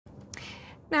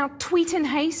Now, tweet in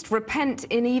haste, repent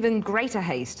in even greater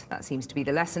haste. That seems to be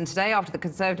the lesson today after the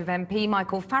Conservative MP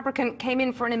Michael Fabricant came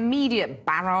in for an immediate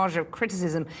barrage of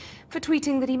criticism for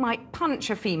tweeting that he might punch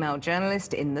a female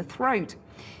journalist in the throat.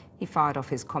 He fired off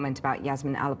his comment about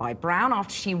Yasmin Alibhai Brown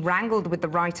after she wrangled with the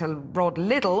writer Rod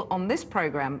Liddle on this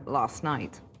programme last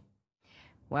night.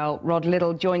 Well, Rod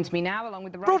Liddle joins me now, along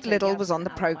with the writer. Rod Liddle was on the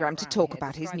programme to talk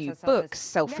about his new book,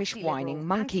 Selfish Whining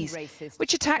Monkeys,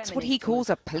 which attacks what he calls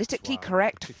a politically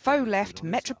correct, faux-left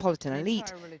metropolitan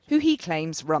elite who he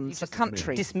claims runs the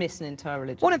country. Dismiss an entire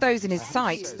religion. One of those in his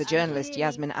sights, the journalist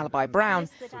Yasmin Alibhai Brown,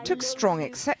 took strong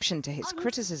exception to his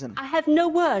criticism. I have no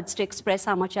words to express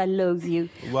how much I loathe you.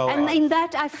 And in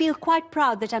that, I feel quite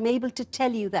proud that I'm able to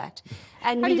tell you that.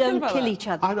 And we don't kill each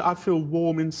other. I feel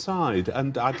warm inside,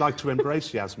 and I'd like to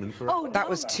embrace Yasmin for it. That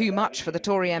was too much for the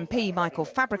Tory MP Michael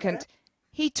Fabricant.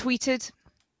 He tweeted,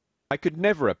 "I could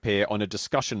never appear on a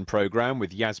discussion programme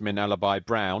with Yasmin Alibhai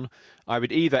Brown. I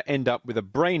would either end up with a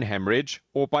brain hemorrhage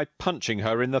or by punching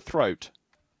her in the throat."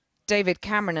 David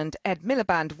Cameron and Ed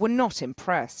Miliband were not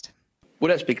impressed. Well,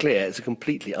 let's be clear, it's a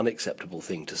completely unacceptable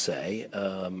thing to say,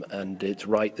 and it's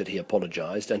right that he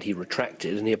apologised, and he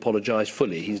retracted, and he apologised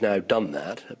fully. He's now done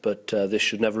that, but this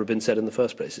should never have been said in the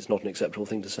first place. It's not an acceptable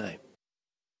thing to say.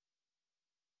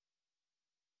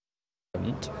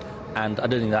 And I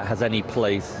don't think that has any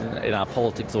place in our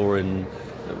politics or,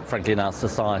 frankly, in our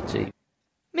society.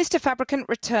 Mr Fabricant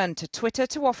returned to Twitter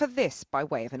to offer this by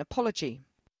way of an apology.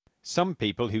 "Some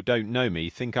people who don't know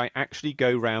me think I actually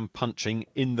go round punching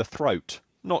in the throat.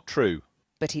 Not true."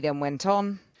 But he then went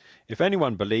on, "If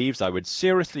anyone believes I would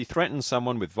seriously threaten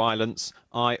someone with violence,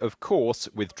 I, of course,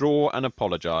 withdraw and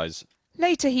apologise."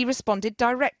 Later he responded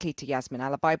directly to Yasmin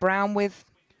Alibhai Brown with,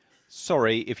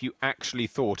 "Sorry if you actually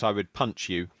thought I would punch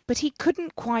you." But he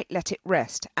couldn't quite let it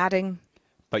rest, adding,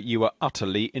 "But you are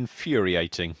utterly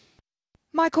infuriating."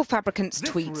 Michael Fabricant's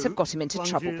tweets have got him into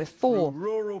trouble before.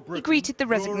 He greeted the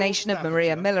resignation of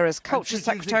Maria Miller as Culture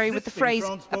Secretary with the phrase,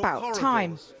 "about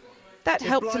time." That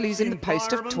helped to lose him the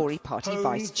post of Tory party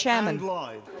vice chairman.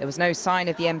 There was no sign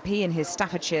of the MP in his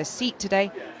Staffordshire seat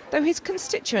today, though his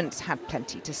constituents had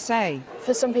plenty to say.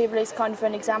 For some people it's kind of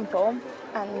an example,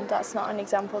 and that's not an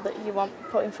example that you want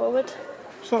putting forward.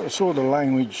 It's like the sort of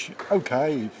language,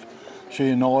 OK, if she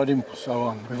annoyed him, so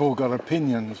on. We've all got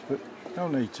opinions, but no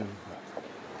need to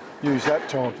use that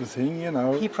type of thing, you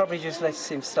know. He probably just lets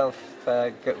himself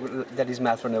let his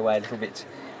mouth run away a little bit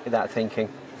without thinking.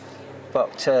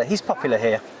 But he's popular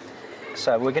here,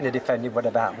 so we're going to defend him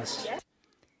whatever happens.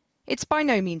 It's by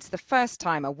no means the first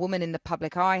time a woman in the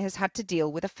public eye has had to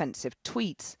deal with offensive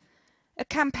tweets. A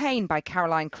campaign by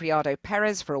Caroline Criado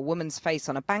Perez for a woman's face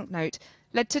on a banknote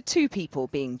led to 2 people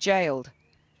being jailed.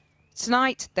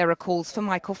 Tonight, there are calls for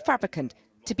Michael Fabricant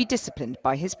to be disciplined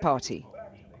by his party.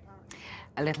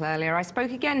 A little earlier, I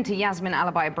spoke again to Yasmin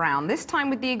Alibhai Brown, this time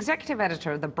with the executive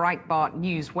editor of the Breitbart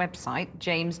News website,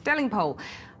 James Delingpole.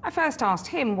 I first asked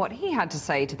him what he had to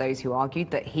say to those who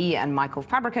argued that he and Michael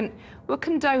Fabricant were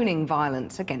condoning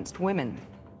violence against women.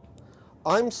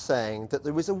 I'm saying that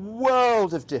there is a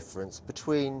world of difference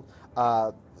between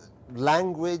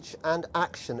language and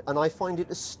action, and I find it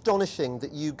astonishing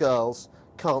that you girls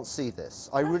can't see this.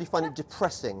 I really find it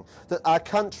depressing that our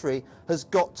country has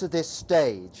got to this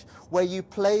stage where you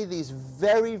play these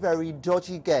very, very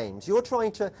dodgy games. You're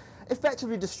trying to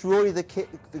effectively destroy the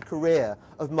career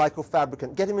of Michael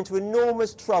Fabricant, get him into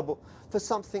enormous trouble for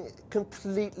something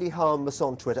completely harmless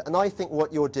on Twitter, and I think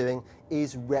what you're doing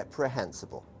is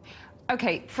reprehensible.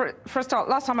 OK, for a start,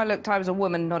 last time I looked, I was a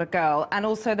woman, not a girl, and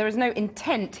also there is no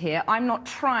intent here. I'm not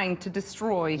trying to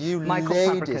destroy Michael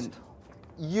Fabricant.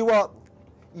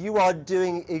 You are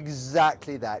doing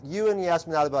exactly that. You and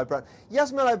Yasmin Alibhai Brown.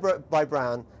 Yasmin Alibhai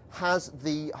Brown has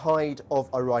the hide of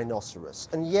a rhinoceros,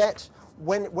 and yet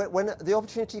when the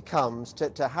opportunity comes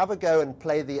to have a go and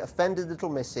play the offended little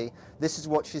missy, this is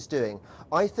what she's doing.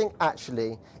 I think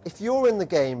actually, if you're in the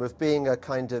game of being a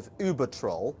kind of Uber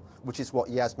troll, which is what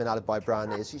Yasmin Alibhai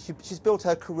Brown is, she's built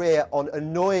her career on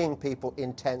annoying people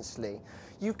intensely.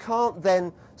 You can't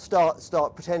then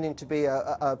start pretending to be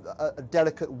a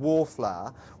delicate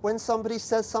wallflower when somebody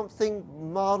says something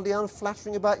mildly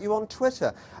unflattering about you on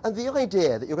Twitter. And the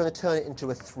idea that you're going to turn it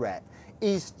into a threat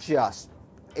is just,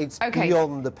 it's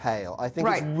beyond the pale. I think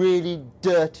it's really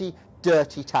dirty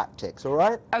tactics, all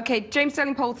right? OK, James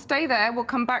Delingpole, stay there. We'll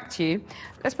come back to you.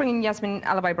 Let's bring in Yasmin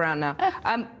Alibhai Brown now.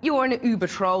 You're an Uber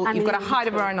troll. You've got a hide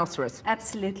of a rhinoceros.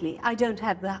 Absolutely. I don't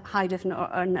have the hide of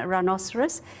a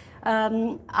rhinoceros.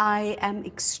 I am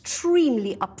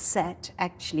extremely upset,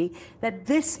 actually, that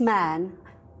this man,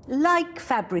 like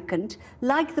Fabricant,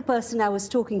 like the person I was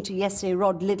talking to yesterday,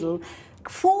 Rod Liddle,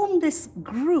 form this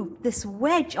group, this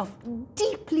wedge of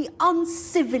deeply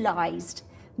uncivilized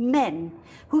men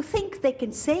who think they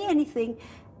can say anything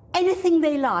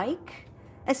they like,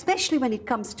 especially when it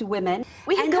comes to women.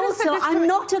 And also, I'm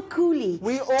not a coolie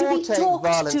to be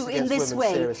talked to in this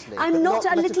way. I'm not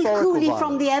a little coolie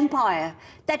from the empire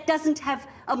that doesn't have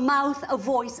a mouth, a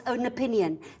voice, an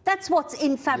opinion. That's what's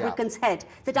in Fabricant's head,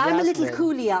 that I'm a little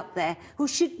coolie out there who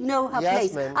should know her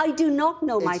place. I do not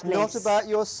know my place. It's not about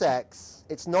your sex,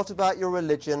 it's not about your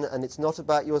religion, and it's not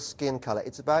about your skin colour.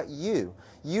 It's about you.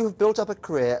 You have built up a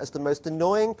career as the most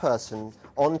annoying person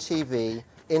on TV,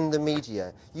 in the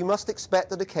media. You must expect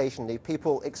that occasionally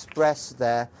people express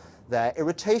their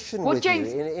irritation with you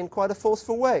in quite a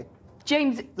forceful way.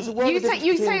 James,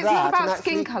 you say it's not about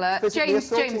skin colour.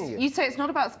 James, you say it's not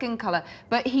about skin colour,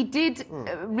 but he did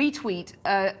retweet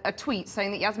a tweet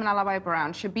saying that Yasmin Alibhai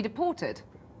Brown should be deported.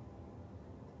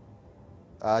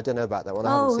 I don't know about that one.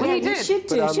 Oh, I yeah, you should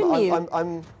do, shouldn't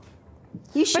you?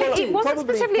 You should but it wasn't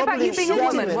specifically about you being a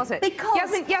woman, was it?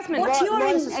 Because Yasmin,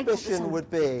 my suspicion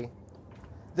would be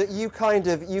that you kind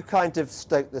of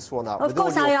stoked this one up. Of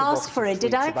course, I asked for it,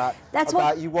 did I?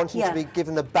 About you wanting to be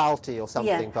given a bounty or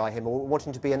something by him, or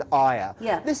wanting to be an ayah.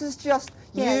 This is just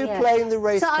you playing the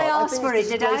race card. So I asked for it,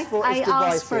 did I? I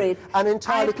asked for it. And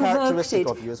entirely characteristic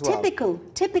of you as well.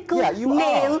 Typical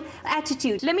male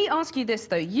attitude. Let me ask you this,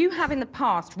 though. You have in the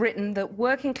past written that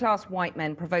working-class white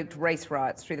men provoked race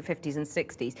riots through the 50s and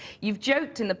 60s. You've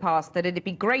joked in the past that it'd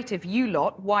be great if you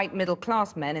lot, white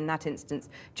middle-class men in that instance,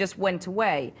 just went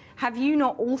away. Have you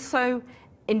not also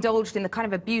indulged in the kind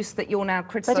of abuse that you're now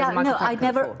criticising Michael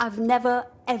Fabricant for? I've never,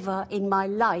 ever in my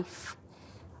life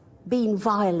been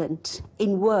violent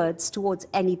in words towards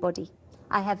anybody.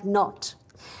 I have not.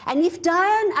 And if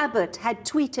Diane Abbott had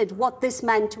tweeted what this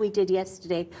man tweeted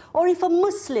yesterday, or if a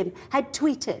Muslim had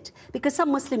tweeted, because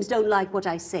some Muslims don't like what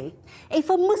I say, if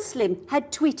a Muslim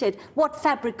had tweeted what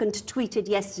Fabricant tweeted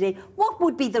yesterday, what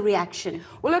would be the reaction?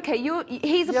 Well, OK,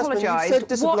 he's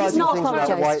apologised. He's not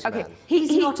apologised. OK,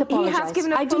 he's not apologised. He has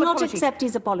given a full I do not apology. accept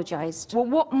he's apologised. Well,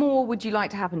 what more would you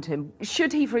like to happen to him?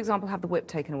 Should he, for example, have the whip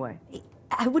taken away?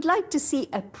 I would like to see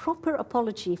a proper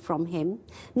apology from him,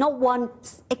 not one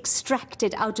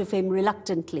extracted out of him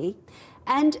reluctantly.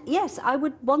 And yes, I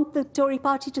would want the Tory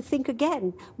party to think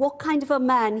again. What kind of a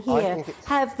man here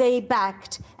have they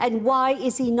backed, and why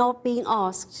is he not being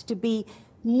asked to be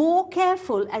more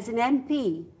careful as an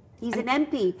MP? He's an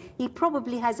MP. He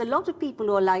probably has a lot of people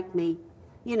who are like me,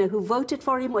 you know, who voted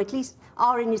for him or at least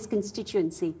are in his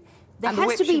constituency. There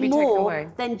has to be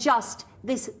more than just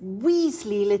this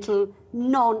Weasley little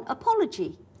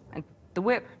non-apology. And the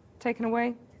whip taken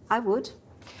away? I would.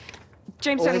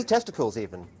 James Or his testicles,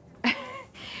 even.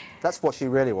 That's what she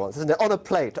really wants, isn't it? On a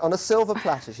plate, on a silver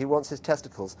platter, she wants his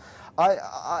testicles.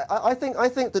 I think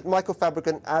that Michael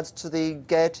Fabricant adds to the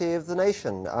gaiety of the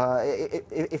nation.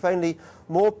 If only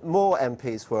more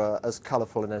MPs were as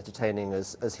colourful and entertaining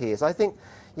as he is. I think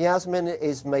Yasmin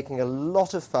is making a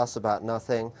lot of fuss about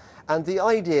nothing, and the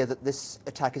idea that this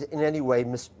attack is in any way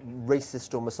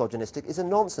racist or misogynistic is a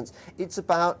nonsense. It's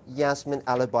about Yasmin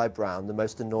Alibhai Brown, the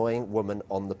most annoying woman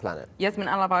on the planet. Yasmin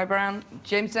Alibhai Brown,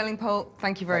 James Delingpole,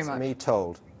 thank you very much. That's me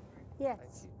told.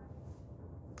 Yes.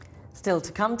 Still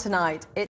to come tonight.